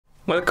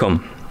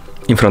Welcome!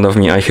 In front of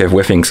me I have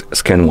Withings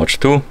ScanWatch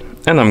 2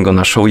 and I'm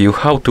gonna show you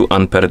how to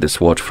unpair this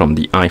watch from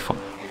the iPhone.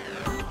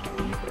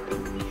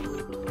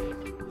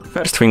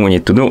 First thing we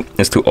need to do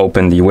is to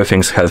open the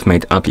Withings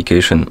HealthMate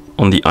application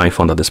on the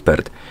iPhone that is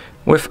paired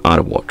with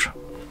our watch.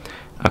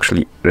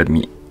 Actually, let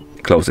me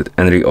close it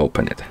and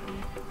reopen it.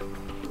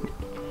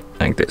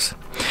 Like this.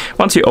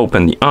 Once you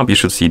open the app, you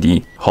should see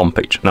the home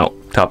page. Now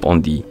tap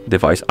on the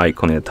device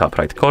icon in the top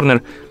right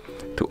corner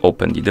to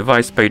open the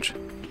device page.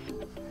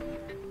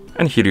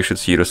 And here you should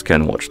see your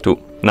ScanWatch 2.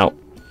 Now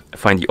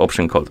find the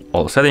option called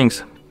All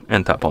Settings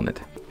and tap on it.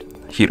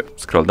 Here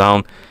scroll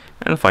down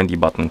and find the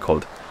button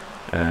called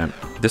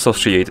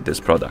Dissociate this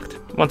product.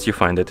 Once you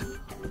find it,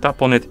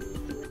 tap on it,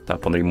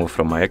 tap on Remove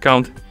from my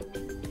account.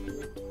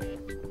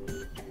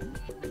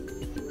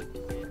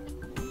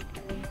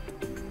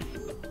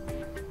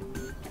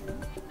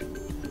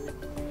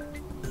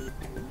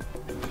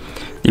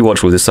 The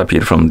watch will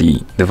disappear from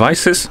the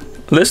devices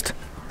list.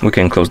 We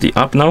can close the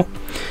app now.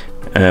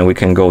 We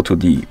can go to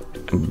the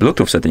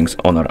Bluetooth settings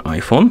on our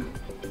iPhone.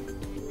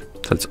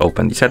 So let's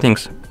open the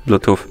settings,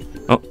 Bluetooth,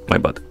 oh my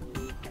bad,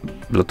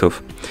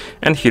 Bluetooth.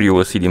 And here you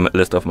will see the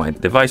list of my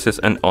devices,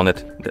 and on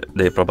it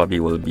they probably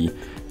will be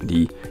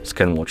the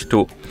ScanWatch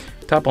 2.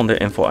 Tap on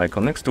the info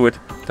icon next to it,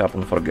 tap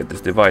on forget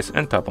this device,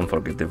 and tap on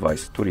forget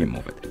device to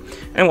remove it.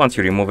 And once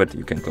you remove it,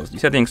 you can close the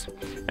settings,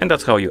 and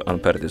that's how you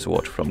unpair this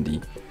watch from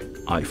the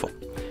iPhone.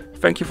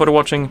 Thank you for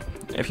watching.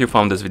 If you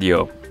found this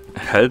video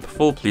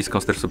helpful, please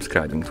consider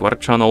subscribing to our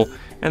channel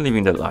and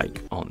leaving a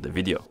like on the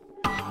video.